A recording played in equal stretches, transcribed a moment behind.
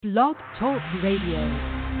Blog Talk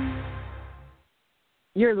Radio.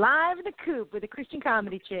 You're live in the coop with the Christian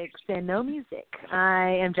Comedy Chicks and no music.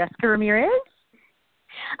 I am Jessica Ramirez.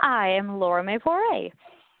 I am Laura Maypore.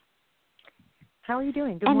 How are you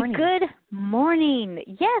doing? Good morning. Good morning.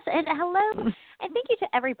 Yes, and hello. And thank you to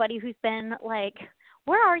everybody who's been like,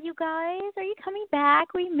 where are you guys? Are you coming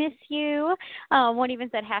back? We miss you. One even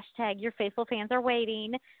said hashtag your faithful fans are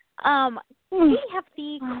waiting. We have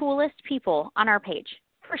the coolest people on our page,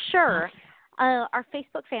 for sure. Our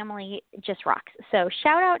Facebook family just rocks. So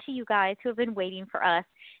shout out to you guys who have been waiting for us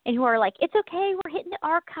and who are like, it's okay, we're hitting the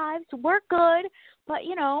archives, we're good, but,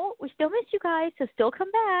 you know, we still miss you guys, so still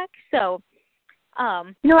come back. So, I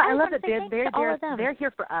love that they're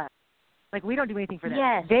here for us. Like, we don't do anything for them.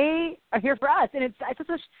 Yes. They are here for us, and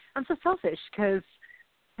I'm so selfish because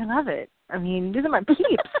I love it. I mean, these are my peeps.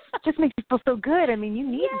 It just makes me feel so good. I mean, you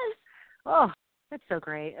need Oh, that's so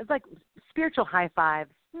great. It's like spiritual high five.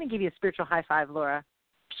 Let me give you a spiritual high five, Laura.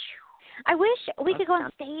 I wish we could go on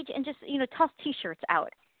stage and just, toss T-shirts out.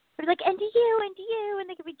 They're like, and to you, and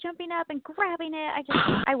they could be jumping up and grabbing it.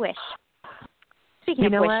 I wish.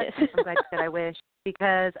 Speaking of wishes. What? I'm glad you said I wish,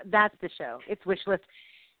 because that's the show. It's wish list.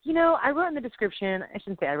 I wrote in the description, I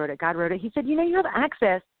shouldn't say I wrote it, God wrote it. He said, you have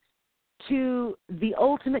access to the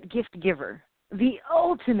ultimate gift giver. The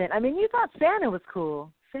ultimate. I mean, you thought Santa was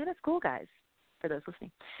cool. Santa's cool, guys, for those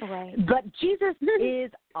listening. Right. But Jesus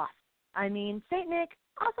is awesome. I mean, St. Nick,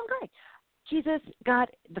 awesome guy. Jesus, God,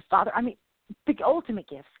 the Father, I mean, the ultimate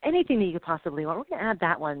gifts, anything that you could possibly want. We're going to add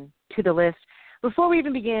that one to the list. Before we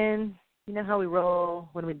even begin, you know how we roll.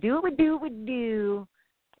 When we do what we do, we do.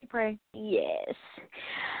 We pray. Yes.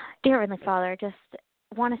 Dear Heavenly Father, just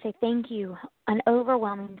want to say thank you, an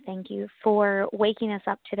overwhelming thank you for waking us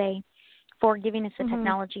up today, for giving us the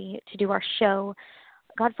technology to do our show.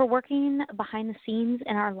 God, for working behind the scenes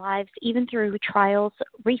in our lives, even through trials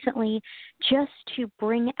recently, just to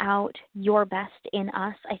bring out your best in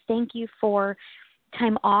us. I thank you for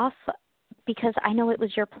time off because I know it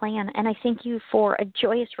was your plan, and I thank you for a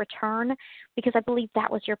joyous return because I believe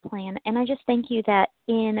that was your plan. And I just thank you that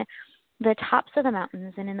in the tops of the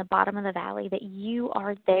mountains and in the bottom of the valley, that you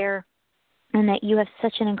are there and that you have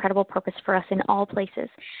such an incredible purpose for us in all places.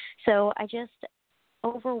 So I just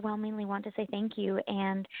overwhelmingly want to say thank you.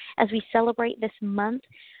 And as we celebrate this month,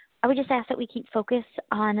 I would just ask that we keep focus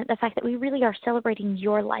on the fact that we really are celebrating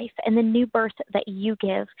your life and the new birth that you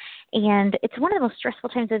give. And it's one of the most stressful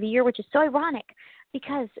times of the year, which is so ironic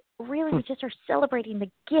because really we just are celebrating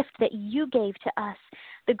the gift that you gave to us,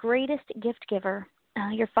 the greatest gift giver.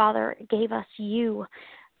 Your Father gave us you,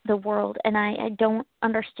 the world, and I don't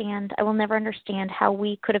understand. I will never understand how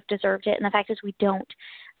we could have deserved it, and the fact is we don't.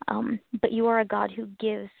 But you are a God who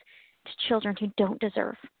gives to children who don't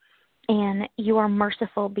deserve, and you are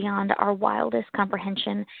merciful beyond our wildest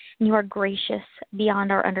comprehension, and you are gracious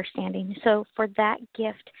beyond our understanding. So for that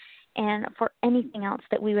gift and for anything else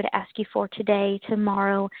that we would ask you for today,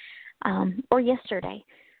 tomorrow, or yesterday,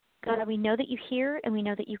 God, we know that you hear and we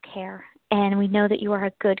know that you care, and we know that you are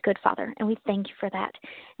a good, good Father, and we thank you for that.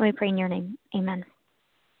 And we pray in your name. Amen.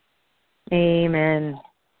 Amen.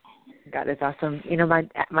 God is awesome.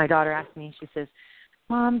 My daughter asked me, she says,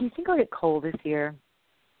 Mom, do you think I'll get cold this year?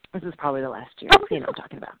 This is probably the last year. You know what I'm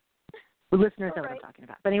talking about. The listeners know what I'm talking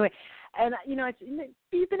about. But anyway, and,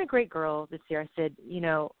 you've been a great girl this year. I said,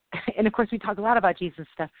 and of course we talk a lot about Jesus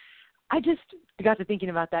stuff. I just got to thinking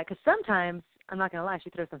about that because sometimes, I'm not going to lie, she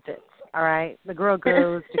throws some fits, all right? The girl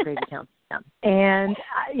goes to crazy town. And,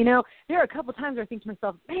 there are a couple times where I think to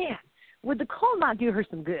myself, man, would the cold not do her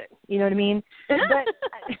some good? You know what I mean? But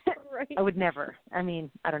right. I would never. I mean,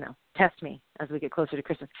 I don't know. Test me as we get closer to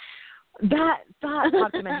Christmas. That thought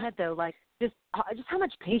popped in my head, though, like just how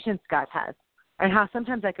much patience God has and how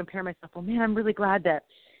sometimes I compare myself, well, man, I'm really glad that,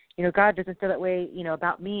 God doesn't feel that way,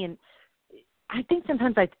 about me. And I think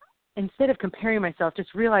sometimes instead of comparing myself,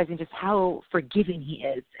 just realizing just how forgiving he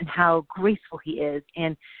is and how graceful he is.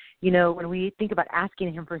 And, when we think about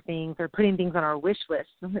asking him for things or putting things on our wish list,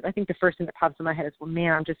 I think the first thing that pops in my head is, well,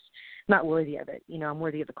 man, I'm just not worthy of it. I'm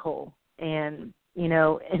worthy of the coal. And,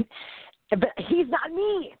 but he's not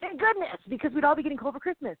me, thank goodness, because we'd all be getting coal for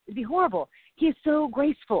Christmas. It'd be horrible. He is so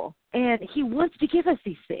graceful, and he wants to give us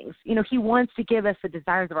these things. He wants to give us the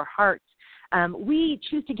desires of our hearts. We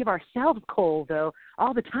choose to give ourselves coal, though,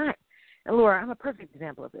 all the time. And Laura, I'm a perfect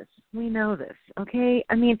example of this. We know this, okay?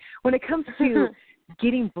 I mean, when it comes to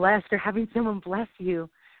getting blessed or having someone bless you,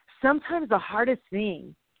 sometimes the hardest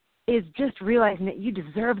thing is just realizing that you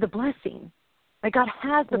deserve the blessing. Like God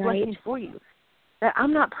has the blessing for you. That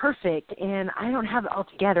I'm not perfect and I don't have it all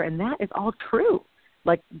together, and that is all true.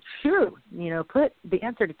 Like, true, put the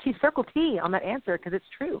answer to T, circle T on that answer because it's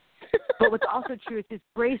true. But what's also true is his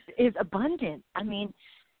grace is abundant. I mean,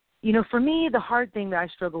 for me, the hard thing that I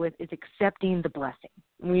struggle with is accepting the blessing.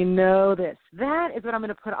 We know this. That is what I'm going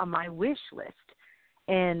to put on my wish list.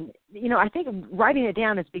 And, I think writing it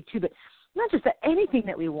down is big too, but not just that anything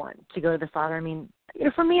that we want to go to the Father. I mean,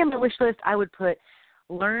 for me on my wish list, I would put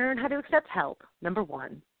learn how to accept help, number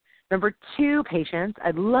 1. Number 2, patience.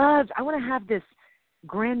 I want to have this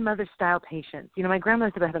grandmother-style patience. My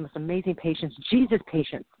grandmother said I have the most amazing patience, Jesus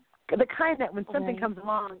patience. The kind that when something comes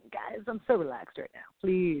along, guys, I'm so relaxed right now.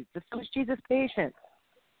 Please, just so much Jesus patience.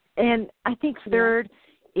 And I think third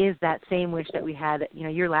is that same wish that we had.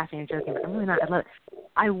 You're laughing and joking, but I'm really not. I love it.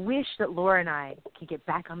 I wish that Laura and I can get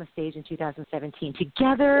back on the stage in 2017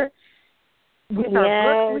 together with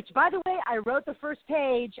our book, which, by the way, I wrote the first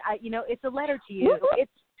page. It's a letter to you.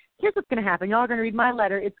 Here's what's going to happen. Y'all are going to read my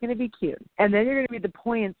letter. It's going to be cute. And then you're going to read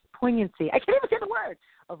the poignancy. I can't even say the word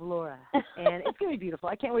of Laura. And it's going to be beautiful.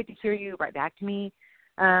 I can't wait to hear you write back to me.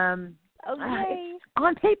 It's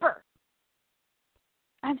on paper.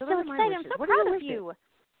 I'm so excited. I'm so proud of you.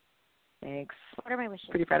 Thanks. What are my wishes?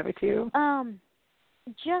 Pretty proud of it, too.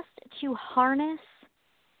 Just to harness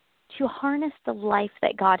the life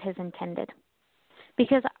that God has intended.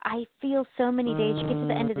 Because I feel so many days, you get to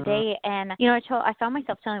the end of the day, and, I found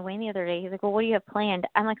myself telling Wayne the other day, he's like, well, what do you have planned?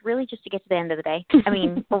 I'm like, really, just to get to the end of the day. I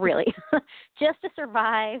mean, really. Just to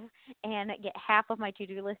survive and get half of my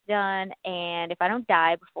to-do list done, and if I don't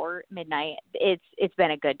die before midnight, it's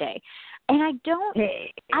been a good day. And I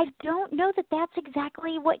don't know that that's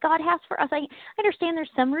exactly what God has for us. I understand there's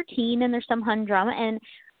some routine and there's some humdrum, and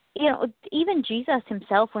even Jesus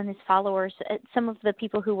himself, when his followers, some of the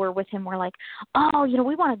people who were with him were like, oh,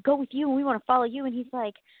 we want to go with you and we want to follow you. And he's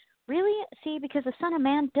like, really? See, because the Son of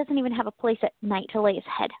Man doesn't even have a place at night to lay his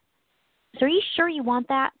head. So are you sure you want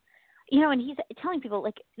that? And he's telling people,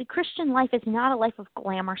 like, the Christian life is not a life of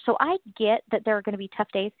glamour. So I get that there are going to be tough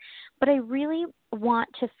days, but I really want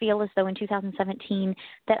to feel as though in 2017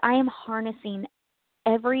 that I am harnessing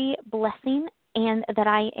every blessing and that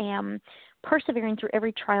I am persevering through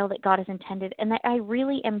every trial that God has intended, and that I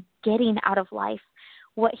really am getting out of life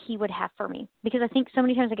what he would have for me. Because I think so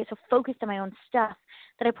many times I get so focused on my own stuff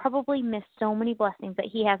that I probably miss so many blessings that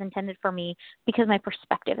he has intended for me because my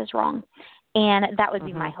perspective is wrong. And that would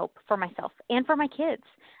be my hope for myself and for my kids,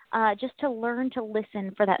 just to learn to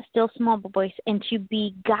listen for that still small voice and to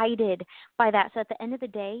be guided by that. So at the end of the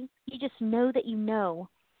day, you just know that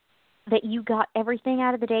you got everything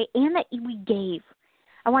out of the day and that we gave.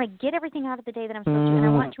 I want to get everything out of the day that I'm supposed to, and I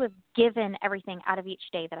want to have given everything out of each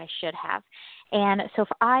day that I should have. And so if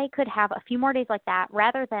I could have a few more days like that,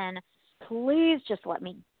 rather than please just let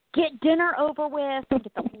me get dinner over with,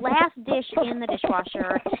 get the last dish in the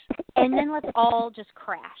dishwasher, and then let's all just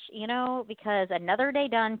crash, because another day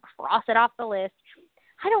done, cross it off the list.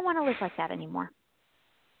 I don't want to live like that anymore.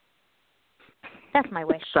 That's my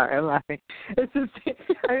wish. Sorry, I'm laughing. It's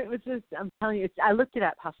just, I'm telling you, I looked it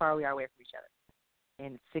up how far we are away from each other.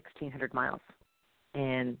 And it's 1,600 miles.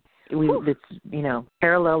 And it's,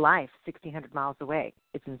 parallel life, 1,600 miles away.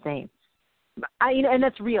 It's insane. And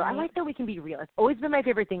that's real. I like that we can be real. It's always been my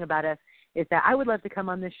favorite thing about us is that I would love to come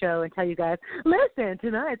on this show and tell you guys, listen,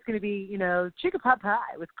 tonight's going to be, chicken pot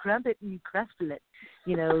pie with crumpet and crustlet,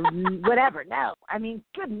 whatever. No, I mean,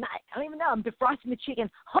 good night. I don't even know. I'm defrosting the chicken,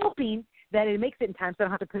 hoping that it makes it in time so I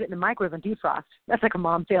don't have to put it in the microwave and defrost. That's like a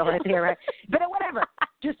mom fail right there, right? But whatever,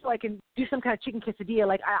 just so I can do some kind of chicken quesadilla.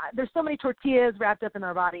 Like, there's so many tortillas wrapped up in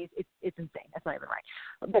our bodies. It's insane. That's not even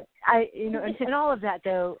right. But and all of that,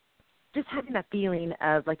 though, just having that feeling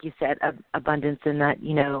of, like you said, of abundance and that,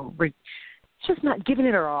 we're just not giving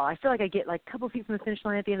it our all. I feel like I get like a couple feet from the finish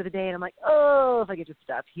line at the end of the day, and I'm like, oh, if I could just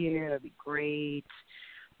stop here, that'd be great.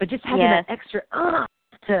 But just having that extra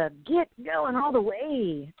to get going all the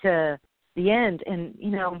way to the end, and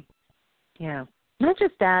not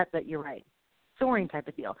just that, but you're right, soaring type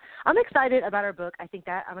of deal. I'm excited about our book. I think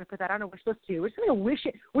that I'm going to put that on our wish list too. We're just going to wish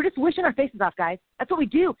it. We're just wishing our faces off, guys. That's what we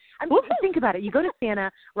do. I mean, think about it. You go to Santa,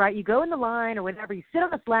 right? You go in the line or whatever. You sit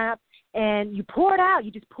on his lap and you pour it out.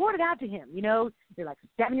 You just poured it out to him. You're like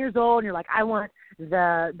 7 years old and you're like, I want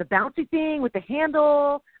the bouncy thing with the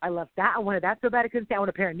handle. I love that. I wanted that so bad I couldn't say. I want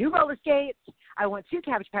a pair of new roller skates. I want 2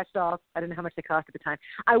 Cabbage Patch dolls. I don't know how much they cost at the time.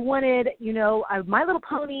 I wanted, My Little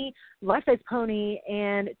Pony, life-size pony,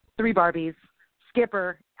 and 3 Barbies,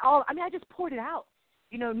 Skipper. I just poured it out.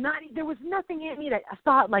 There was nothing in me that I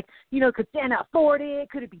thought could stand out for it.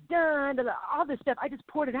 Could it be done? All this stuff. I just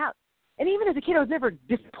poured it out. And even as a kid, I was never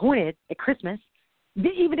disappointed at Christmas.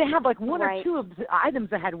 Even to have one or two of the items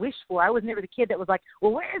I had wished for. I was never the kid that was like,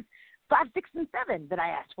 well, where's 5, 6, and 7 that I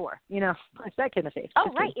asked for. Punch that kid in the face. Oh,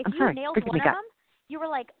 Just right. kidding. If you nailed one of them, you were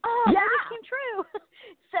like, oh, yeah. that came true.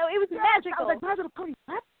 So it was magical. I was like, My Little Pony,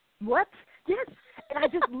 what? Yes. And I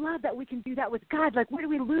just love that we can do that with God. Like, where do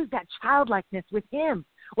we lose that childlikeness with him?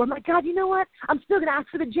 Or I'm like, God, you know what? I'm still going to ask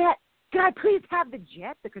for the jet. Can I please have the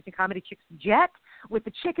jet, the Christian Comedy Chicks jet, with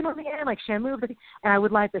the chicken on the end, like Shamu? And I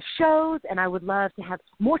would like the shows, and I would love to have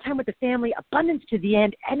more time with the family, abundance to the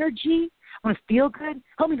end, energy. I want to feel good.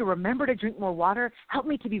 Help me to remember to drink more water. Help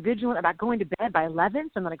me to be vigilant about going to bed by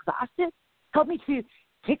 11 so I'm not exhausted. Help me to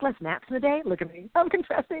take less naps in the day. Look at me. I'm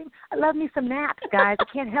confessing. I love me some naps, guys. I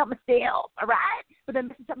can't help myself, all right? But that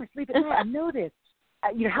messes up my sleep at night. I know this.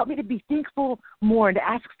 Help me to be thankful more and to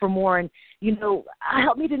ask for more. And,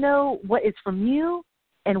 help me to know what is from you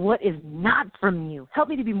and what is not from you. Help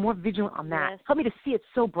me to be more vigilant on that. Yes. Help me to see it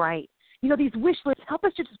so bright. These wish lists, help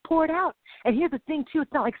us to just pour it out. And here's the thing, too.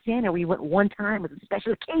 It's not like Santa where you went one time with a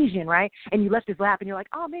special occasion, right? And you left his lap and you're like,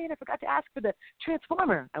 oh, man, I forgot to ask for the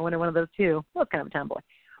Transformer. I wanted one of those, too. I was kind of a tomboy.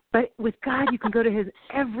 But with God, you can go to his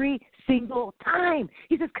every single time.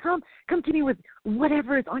 He says, come to me with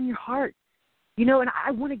whatever is on your heart. And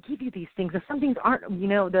I want to give you these things. If some things aren't,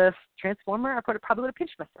 the Transformer, I probably would have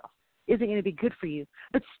pinched myself. Isn't going to be good for you.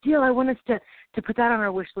 But still, I want us to put that on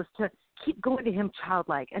our wish list, to keep going to him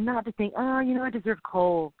childlike and not to think, I deserve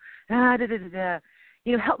coal. Help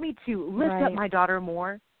me to lift up my daughter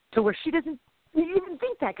more to where she doesn't even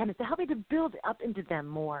think that kind of stuff. Help me to build up into them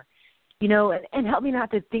more, and help me not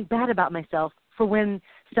to think bad about myself for when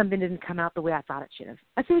something didn't come out the way I thought it should have.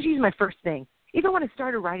 That's usually my first thing. Even when I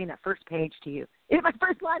started writing that first page to you, my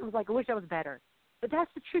first line was like, I wish I was better. But that's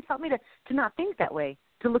the truth. Help me to not think that way,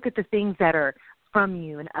 to look at the things that are from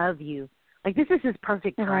you and of you. Like, this is his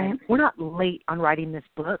perfect time. Right. We're not late on writing this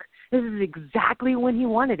book. This is exactly when he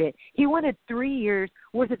wanted it. He wanted 3 years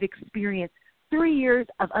worth of experience, 3 years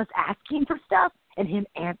of us asking for stuff and him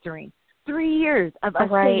answering. 3 years of us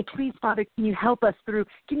saying, please, Father, can you help us through?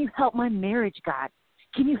 Can you help my marriage, God?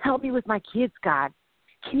 Can you help me with my kids, God?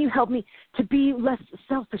 Can you help me to be less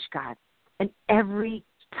selfish, God? And every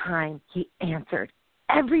time he answered.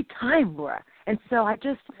 Every time, Laura. And so I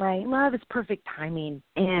just love his perfect timing.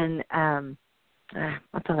 And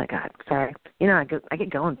that's all I got. Sorry. I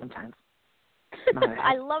get going sometimes.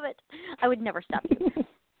 I love it. I would never stop you. It's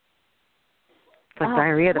like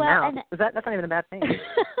diarrhea of the mouth. That's not even a bad thing.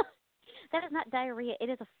 That is not diarrhea. It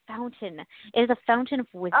is a fountain. It is a fountain of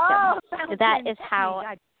wisdom. Oh, fountain. That is how.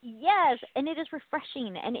 Yes, and it is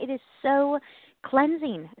refreshing, and it is so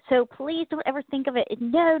cleansing. So please don't ever think of it.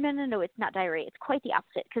 No, it's not diarrhea. It's quite the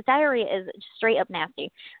opposite, because diarrhea is straight up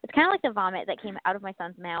nasty. It's kind of like the vomit that came out of my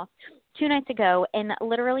son's mouth 2 nights ago, and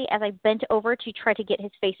literally as I bent over to try to get his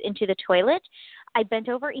face into the toilet, I bent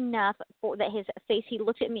over enough for that his face, he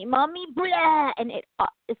looked at me, Mommy, blah, and it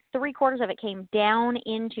 3/4 of it came down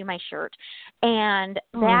into my shirt. And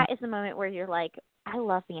that is the moment where you're like, I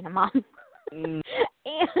love being a mom. And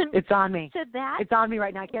it's on me. So it's on me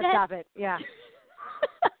right now. I can't stop it. Yeah.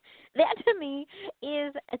 That to me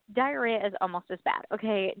is diarrhea is almost as bad.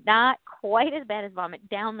 Okay, not quite as bad as vomit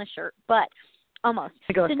down the shirt, but almost.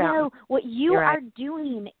 So no, what you are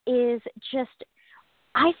doing is just,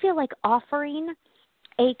 I feel like offering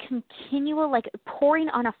a continual, like pouring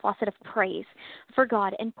on a faucet of praise for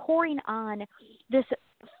God and pouring on this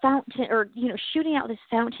fountain, or shooting out this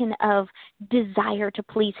fountain of desire to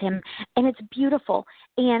please him. And it's beautiful.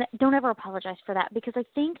 And don't ever apologize for that, because I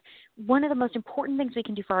think one of the most important things we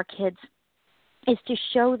can do for our kids is to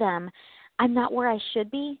show them, I'm not where I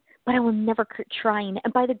should be, but I will never quit trying.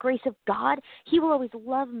 And by the grace of God, he will always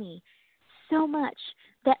love me so much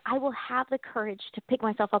that I will have the courage to pick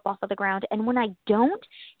myself up off of the ground. And when I don't,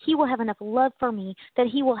 he will have enough love for me that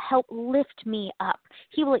he will help lift me up.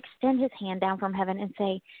 He will extend his hand down from heaven and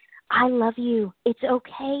say, I love you. It's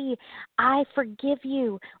okay. I forgive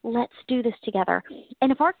you. Let's do this together.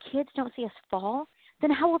 And if our kids don't see us fall,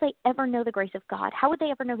 then how will they ever know the grace of God? How would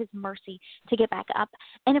they ever know his mercy to get back up?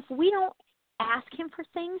 And if we don't ask him for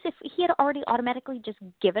things, if he had already automatically just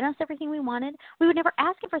given us everything we wanted, we would never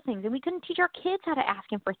ask him for things, and we couldn't teach our kids how to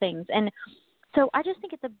ask him for things. And so I just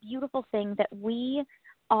think it's a beautiful thing that we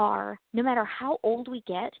are, no matter how old we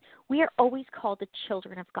get, we are always called the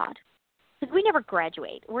children of God. Because we never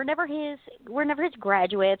graduate. We're never his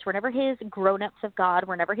graduates. We're never his grown-ups of God.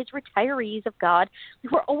 We're never his retirees of God.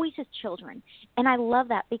 We're always his children. And I love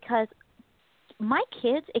that, because my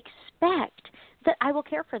kids expect that I will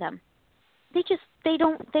care for them. They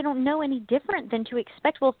don't know any different than to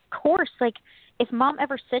expect. Well, of course, like, if mom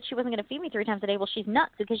ever said she wasn't going to feed me 3 times a day, well, she's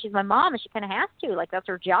nuts, because she's my mom and she kind of has to. Like, that's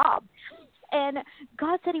her job. And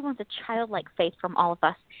God said he wants a childlike faith from all of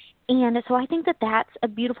us. And so I think that that's a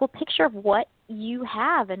beautiful picture of what you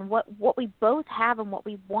have and what we both have and what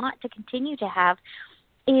we want to continue to have,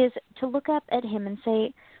 is to look up at him and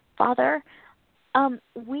say, Father,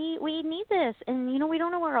 we need this, and, we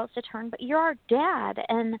don't know where else to turn, but you're our dad,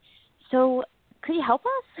 and so could you help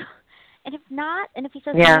us? And if not, and if he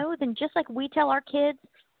says no, then just like we tell our kids,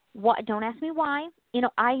 don't ask me why.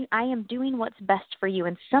 I am doing what's best for you,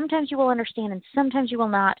 and sometimes you will understand, and sometimes you will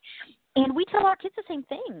not. And we tell our kids the same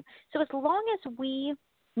thing. So as long as we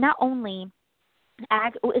not only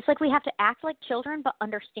act, it's like we have to act like children but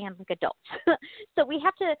understand like adults. So we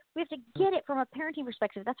have to get it from a parenting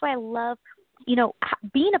perspective. That's why I love,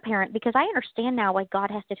 being a parent, because I understand now why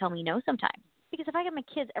God has to tell me no sometimes. Because if I give my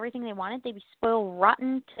kids everything they wanted, they'd be spoiled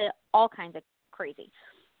rotten to all kinds of crazy.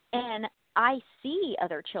 And I see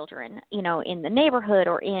other children, in the neighborhood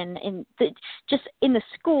or just in the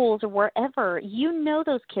schools or wherever,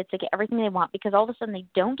 those kids that get everything they want, because all of a sudden they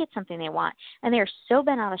don't get something they want and they're so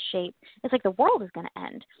bent out of shape. It's like the world is going to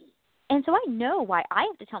end. And so I know why I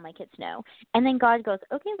have to tell my kids no. And then God goes,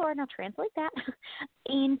 okay, Lord, now translate that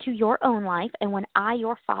into your own life. And when I,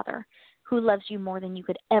 your Father, who loves you more than you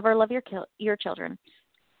could ever love your children,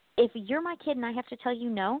 if you're my kid and I have to tell you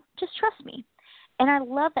no, just trust me. And I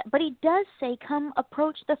love that. But he does say, come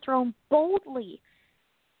approach the throne boldly.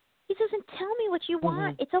 He doesn't tell me what you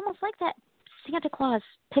want. It's almost like that Santa Claus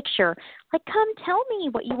picture. Like, come tell me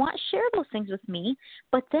what you want. Share those things with me.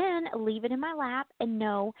 But then leave it in my lap and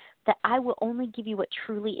know that I will only give you what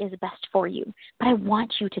truly is best for you. But I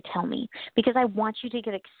want you to tell me, because I want you to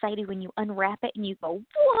get excited when you unwrap it and you go,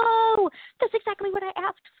 whoa, that's exactly what I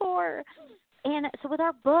asked for. And so with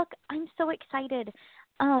our book, I'm so excited.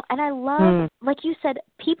 And I love, like you said,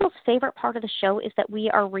 people's favorite part of the show is that we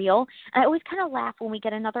are real. And I always kind of laugh when we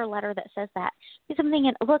get another letter that says that. Because I'm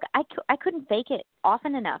thinking, look, I couldn't fake it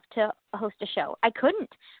often enough to host a show. I couldn't,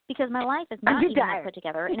 because my life is not even that put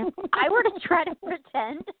together. And if I were to try to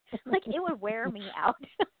pretend, like, it would wear me out.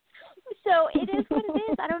 So it is what it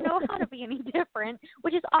is. I don't know how to be any different,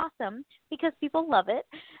 which is awesome because people love it.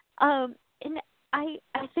 And I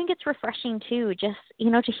think it's refreshing, too, just,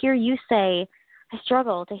 to hear you say, I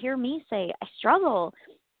struggle, to hear me say, I struggle,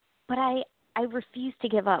 but I refuse to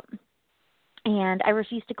give up, and I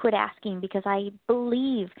refuse to quit asking, because I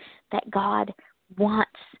believe that God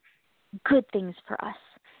wants good things for us.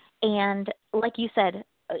 And like you said,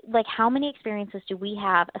 like, how many experiences do we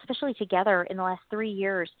have, especially together in the last 3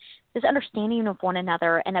 years, this understanding of one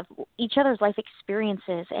another and of each other's life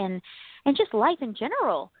experiences and just life in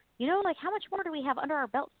general. Like, how much more do we have under our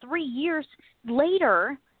belt 3 years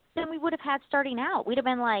later than we would have had starting out? We'd have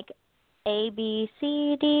been like A, B,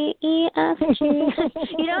 C, D, E, F, G,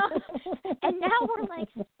 and now we're like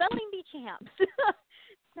spelling bee champs.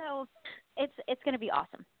 So it's going to be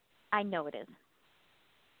awesome. I know it is.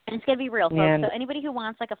 And it's going to be real, folks. So anybody who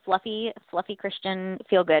wants like a fluffy Christian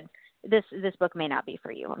feel good, this book may not be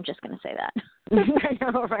for you. I'm just going to say that.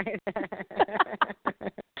 I know, right?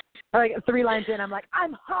 Like 3 lines in, I'm like,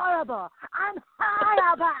 I'm horrible.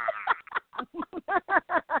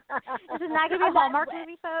 This is not going to be a Hallmark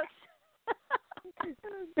movie, folks.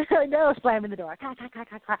 I know, slamming the door.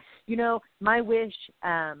 My wish,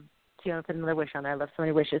 put another wish on there. I love so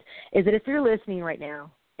many wishes, is that if you're listening right now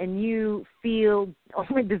and you feel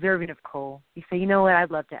only deserving of coal, you say, you know what,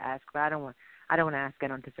 I'd love to ask, but I don't want to ask. I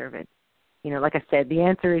don't deserve it. Like I said, the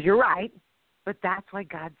answer is you're right, but that's why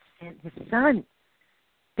God sent his son.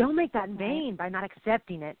 Don't make that in vain by not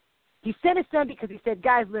accepting it. He sent his son because he said,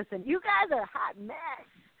 guys, listen, you guys are a hot mess,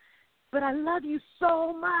 but I love you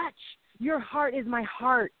so much. Your heart is my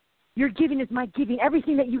heart. Your giving is my giving.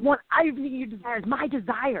 Everything that you want, everything you desire is my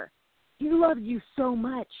desire. He loves you so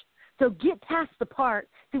much. So get past the part.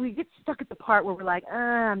 So we get stuck at the part where we're like,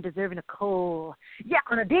 I'm deserving of coal. Yeah,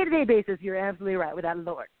 on a day-to-day basis, you're absolutely right with that,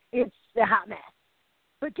 Lord. It's a hot mess.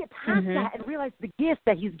 But get past that and realize the gift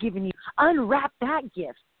that he's given you. Unwrap that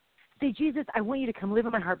gift. Say, Jesus, I want you to come live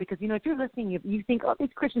in my heart, because, if you're listening, you think, oh, these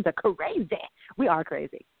Christians are crazy. We are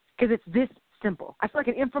crazy, because it's this simple. I feel like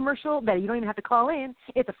an infomercial that you don't even have to call in.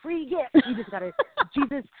 It's a free gift. You just got to,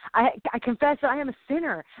 Jesus, I confess that I am a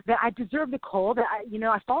sinner, that I deserve the coal, that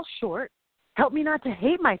I fall short. Help me not to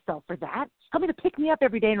hate myself for that. Help me to pick me up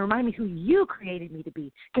every day and remind me who you created me to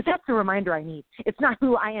be, because that's the reminder I need. It's not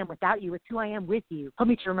who I am without you. It's who I am with you. Help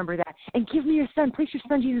me to remember that. And give me your son. Place your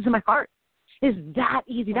son, Jesus, in my heart. It's that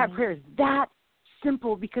easy. That prayer is that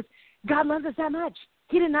simple, because God loves us that much.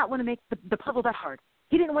 He did not want to make the puzzle that hard.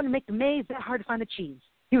 He didn't want to make the maze that hard to find the cheese.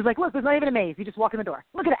 He was like, look, there's not even a maze. You just walk in the door.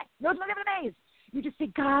 Look at that. No, it's not even a maze. You just say,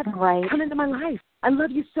 God, Right. come into my life. I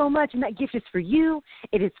love you so much, and that gift is for you.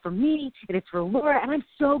 It is for me. It is for Laura, and I'm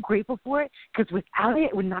so grateful for it because without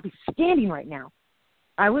it, I would not be standing right now.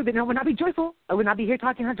 I would not be joyful. I would not be here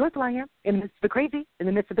talking how joyful I am in the midst of the crazy,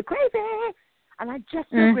 And I'm just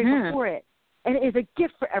so grateful for it. And it is a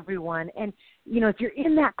gift for everyone. And, if you're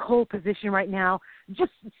in that cold position right now,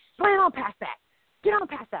 just slam on past that. Get on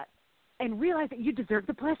past that. And realize that you deserve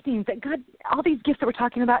the blessings. That God, all these gifts that we're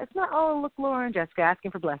talking about, it's not, oh, look, Laura and Jessica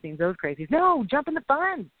asking for blessings, those crazies. No, jump in the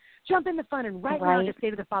fun. Jump in the fun. And right now just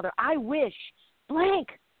say to the Father, I wish blank.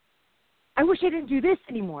 I wish I didn't do this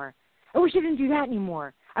anymore. I wish I didn't do that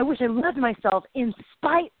anymore. I wish I loved myself in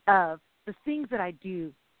spite of the things that I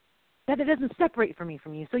do, that it doesn't separate me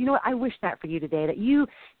from you. So you know what? I wish that for you today, that you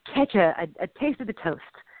catch a taste of the toast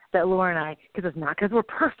that Laura and I, because it's not because we're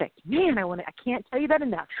perfect. Man, I can't tell you that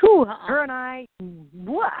enough. Her and I,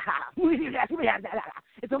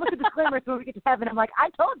 it's almost a disclaimer so when we get to heaven. I'm like, I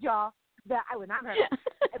told y'all that I would not hurt.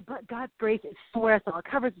 But God's grace is for us all. It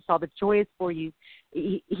covers us all. The joy is for you.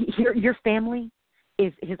 Your family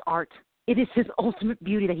is his art. It is his ultimate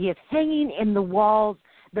beauty that he is hanging in the walls,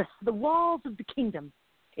 the walls of the kingdom.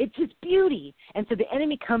 It's his beauty. And so the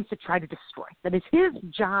enemy comes to try to destroy. That is his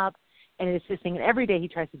job, and it is his thing. And every day he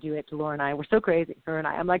tries to do it to Laura and I. We're so crazy, her and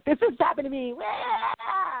I. I'm like, this has happened to me.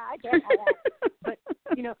 I can't But,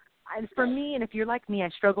 and for me, and if you're like me, I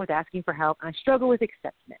struggle with asking for help. I struggle with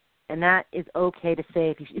accepting it. And that is okay to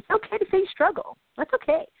say. It's okay to say you struggle. That's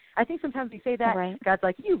okay. I think sometimes we say that. Right. God's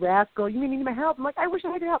like, you rascal, you need my help. I'm like, I wish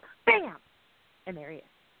I had your help. Bam! And there he is.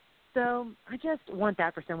 So I just want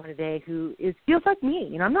that for someone today who feels like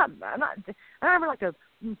me. I never like to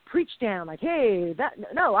preach down like, hey,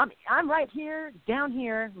 I'm right here, down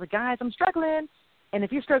here. Like, guys, I'm struggling. And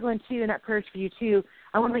if you're struggling too, and that prayer's for you too,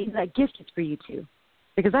 I want to let you know that gift is for you too.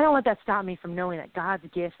 Because I don't let that stop me from knowing that God's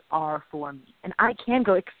gifts are for me. And I can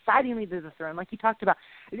go excitingly to the throne, like you talked about.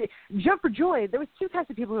 Jump for joy. There was two types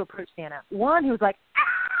of people who approached Santa. One who was like,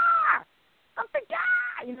 I'm the guy.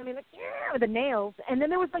 Like, yeah, with the nails. And then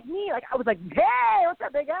there was like me. Like, I was like, hey, what's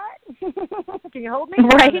up, big guy? Can you hold me?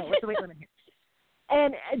 Right. What's the weight limit here?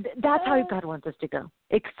 And that's how God wants us to go.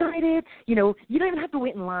 Excited. You don't even have to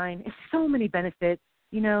wait in line. It's so many benefits.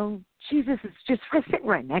 Jesus is just sitting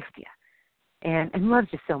right next to you. And loves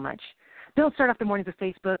you so much. Don't start off the mornings with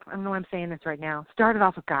Facebook. I don't know why I'm saying this right now. Start it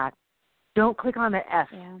off with God. Don't click on the F.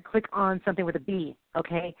 Yeah. Click on something with a B,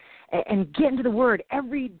 okay? And get into the Word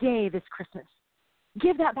every day this Christmas.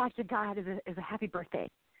 Give that back to God as a happy birthday.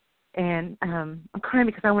 And I'm crying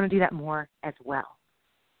because I want to do that more as well.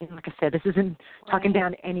 And like I said, this isn't talking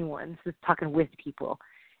down to anyone. This is talking with people.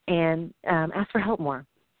 And ask for help more.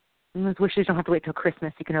 And those wishes don't have to wait till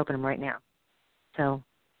Christmas. You can open them right now. So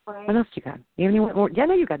what else do you got? You have any more? Yeah,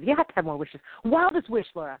 no, you got. You have to have more wishes. Wildest wish,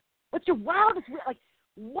 Laura. What's your wildest wish?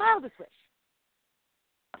 Wildest wish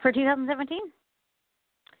for 2017?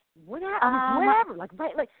 Whatever.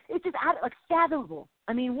 It's just fathomable.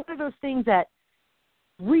 What are those things that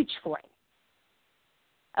reach for it?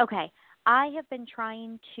 Okay, I have been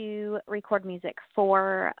trying to record music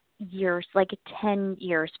for years, like 10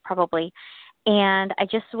 years probably, and I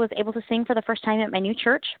just was able to sing for the first time at my new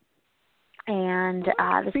church. And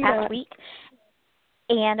this past week.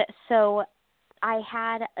 And so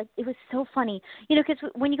it was so funny, because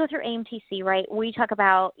when you go through AMTC, right, we talk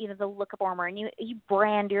about, the look warmer, and you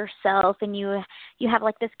brand yourself, and you have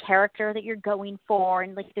like this character that you're going for,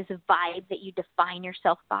 and like this vibe that you define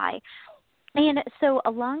yourself by. And so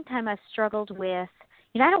a long time I've struggled with,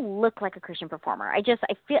 I don't look like a Christian performer. I don't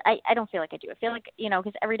feel like I do. I feel like,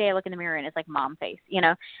 because every day I look in the mirror and it's like mom face,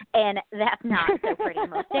 and that's not so pretty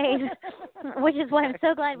most days, which is why I'm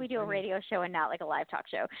so glad we do a radio show and not like a live talk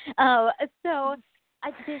show.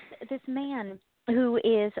 This man who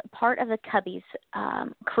is part of the Cubbies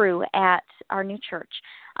crew at our new church,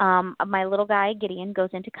 my little guy, Gideon, goes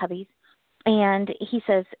into Cubbies. And he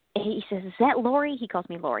says, is that Lori? He calls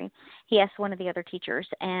me Lori. He asked one of the other teachers,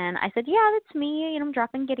 and I said, yeah, that's me. I'm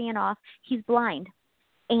dropping Gideon off. He's blind,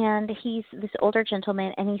 and he's this older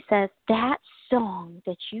gentleman, and he says, that song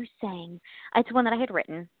that you sang, it's one that I had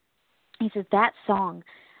written. He says, that song,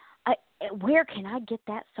 where can I get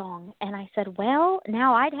that song? And I said, well,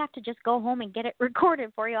 now I'd have to just go home and get it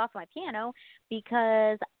recorded for you off my piano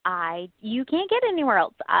because you can't get it anywhere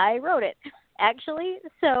else. I wrote it. Actually,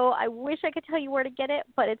 so I wish I could tell you where to get it,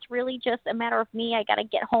 but it's really just a matter of me. I got to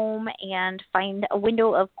get home and find a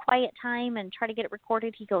window of quiet time and try to get it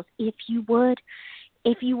recorded. He goes, if you would,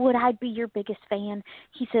 I'd be your biggest fan.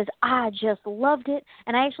 He says, I just loved it.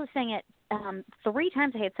 And I actually sang it 3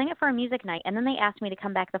 times. I had sang it for a music night, and then they asked me to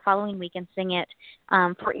come back the following week and sing it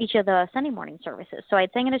for each of the Sunday morning services. So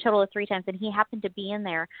I'd sang it a total of 3 times, and he happened to be in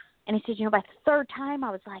there. And he said, by the 3rd time,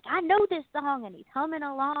 I was like, I know this song, and he's humming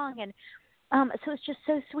along. And so it's just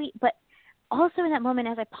so sweet. But also in that moment,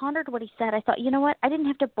 as I pondered what he said, I thought, you know what? I didn't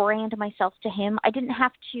have to brand myself to him. I didn't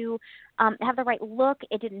have to have the right look.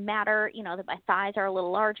 It didn't matter, that my thighs are a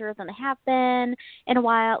little larger than they have been in a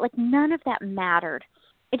while. Like, none of that mattered.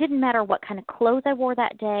 It didn't matter what kind of clothes I wore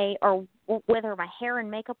that day or whether my hair and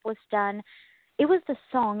makeup was done. It was the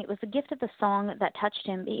song. It was the gift of the song that touched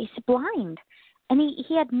him. He's blind. And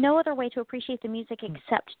he had no other way to appreciate the music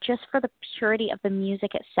except just for the purity of the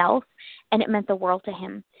music itself, and it meant the world to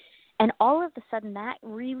him. And all of a sudden, that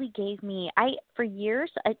really gave me, for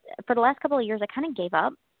the last couple of years, I kind of gave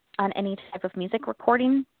up on any type of music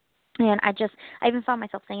recording. And I even found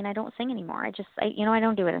myself saying, I don't sing anymore. I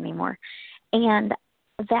don't do it anymore. And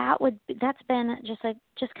that's been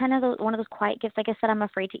just kind of one of those quiet gifts, like I said, I'm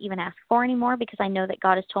afraid to even ask for anymore, because I know that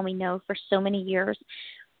God has told me no for so many years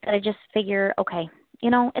that I just figure, okay,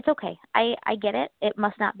 it's okay. I get it. It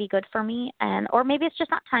must not be good for me. Or maybe it's just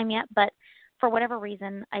not time yet, but for whatever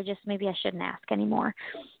reason, maybe I shouldn't ask anymore.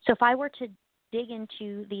 So if I were to dig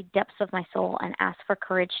into the depths of my soul and ask for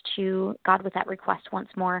courage to God with that request once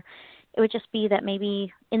more, it would just be that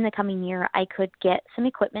maybe in the coming year I could get some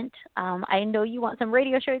equipment. I know you want some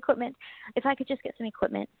radio show equipment. If I could just get some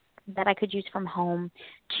equipment that I could use from home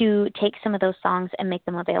to take some of those songs and make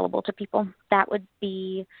them available to people, that would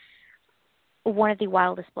be one of the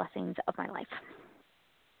wildest blessings of my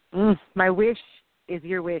life. My wish is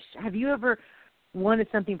your wish. Have you ever wanted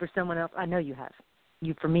something for someone else? I know you have.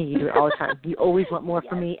 For me, you do it all the time. You always want more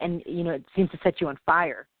for me, and, it seems to set you on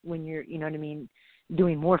fire when you're,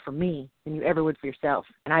 doing more for me than you ever would for yourself.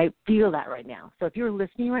 And I feel that right now. So if you're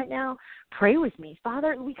listening right now, pray with me.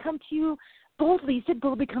 Father, we come to you boldly. You said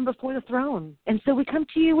boldly come before the throne. And so we come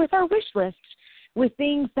to you with our wish list, with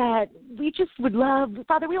things that we just would love.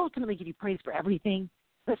 Father, we ultimately give you praise for everything.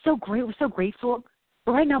 That's so great. We're so grateful.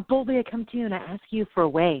 But right now, boldly I come to you and I ask you for a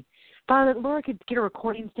way. Father, Laura could get her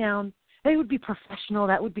recordings down. They would be professional.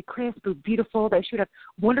 That would be crisp, it would be beautiful. That she would have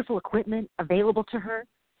wonderful equipment available to her.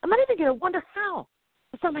 I might even get a wonder how.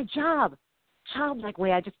 It's not my job. Childlike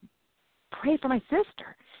way, I just pray for my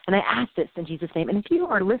sister. And I ask this in Jesus' name. And if you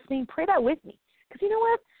are listening, pray that with me. Because you know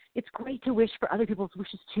what? It's great to wish for other people's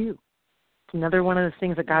wishes too. It's another one of those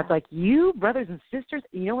things that God's like, you, brothers and sisters,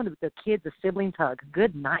 when the kids, the siblings hug,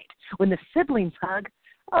 good night. When the siblings hug,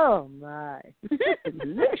 oh my.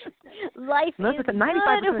 Delicious. Life Most is of the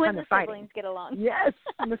 95% good when the fighting. siblings get along. Yes,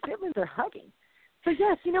 and the siblings are hugging. So,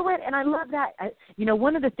 yes, you know what? And I love that.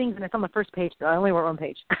 One of the things, and it's on the first page, so I only wrote one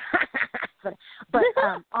page. but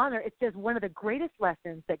on there, it says one of the greatest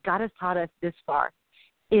lessons that God has taught us this far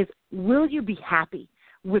is, will you be happy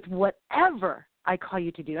with whatever I call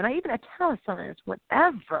you to do? And I even tell us sometimes,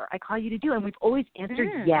 whatever I call you to do. And we've always answered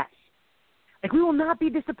yes. Like, we will not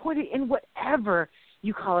be disappointed in whatever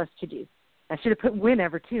you call us to do. I should have put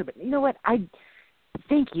whenever, too. But you know what? I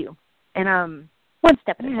thank you. And one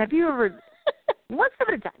step at a time. Have you ever... One step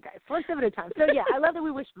at a time, guys. One step at a time. So, yeah, I love that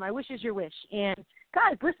we wish. My wish is your wish. And,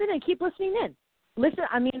 guys, listen and keep listening in. Listen,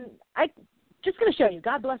 I'm just going to show you.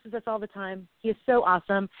 God blesses us all the time. He is so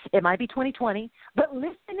awesome. It might be 2020, but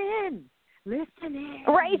listen in. Listen in.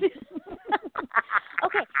 Right.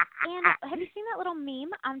 Okay. And have you seen that little meme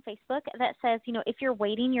on Facebook that says, if you're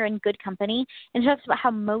waiting, you're in good company? And it talks about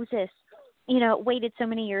how Moses, waited so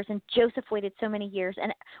many years, and Joseph waited so many years.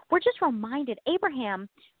 And we're just reminded, Abraham,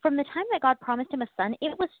 from the time that God promised him a son,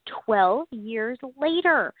 it was 12 years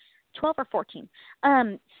later, 12 or 14,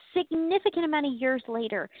 significant amount of years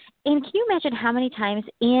later. And can you imagine how many times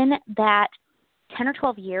in that 10 or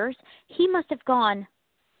 12 years he must have gone,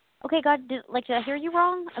 okay, God, did I hear you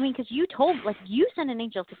wrong? Because you you sent an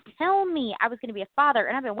angel to tell me I was going to be a father,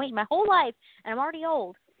 and I've been waiting my whole life, and I'm already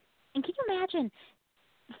old. And can you imagine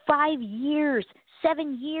 5 years,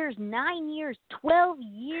 7 years, 9 years, 12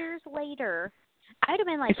 years later, I'd have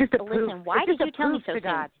been like, listen, why did you tell me so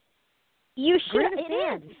soon? You should have. It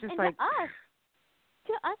is. And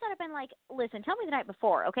to us, I'd have been like, listen, tell me the night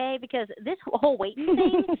before, okay? Because this whole waiting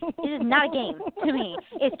thing is not a game to me.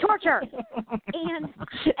 It's torture.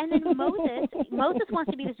 And then Moses wants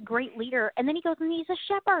to be this great leader, and then he goes and he's a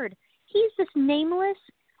shepherd. He's this nameless,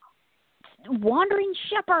 wandering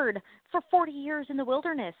shepherd for 40 years in the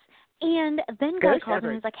wilderness. And then God calls him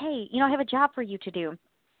and he's like, hey, I have a job for you to do.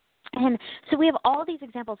 And so we have all these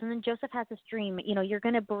examples, and then Joseph has this dream, you're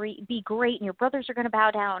going to be great, and your brothers are going to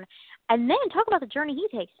bow down. And then talk about the journey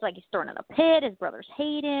he takes. Like, he's thrown in a pit, his brothers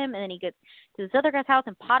hate him, and then he gets to this other guy's house,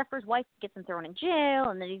 and Potiphar's wife gets him thrown in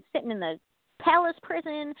jail, and then he's sitting in the palace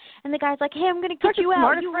prison, and the guy's like, hey, I'm going to get you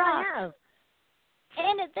out, you rock.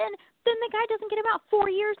 And then the guy doesn't get him out 4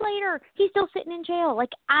 years later. He's still sitting in jail.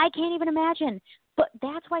 Like, I can't even imagine. But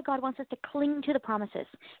that's why God wants us to cling to the promises.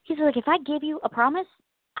 He's like, if I give you a promise,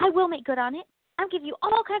 I will make good on it. I'll give you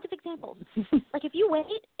all kinds of examples. Like, if you wait,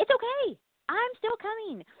 it's okay. I'm still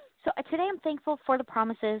coming. So today I'm thankful for the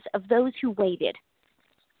promises of those who waited.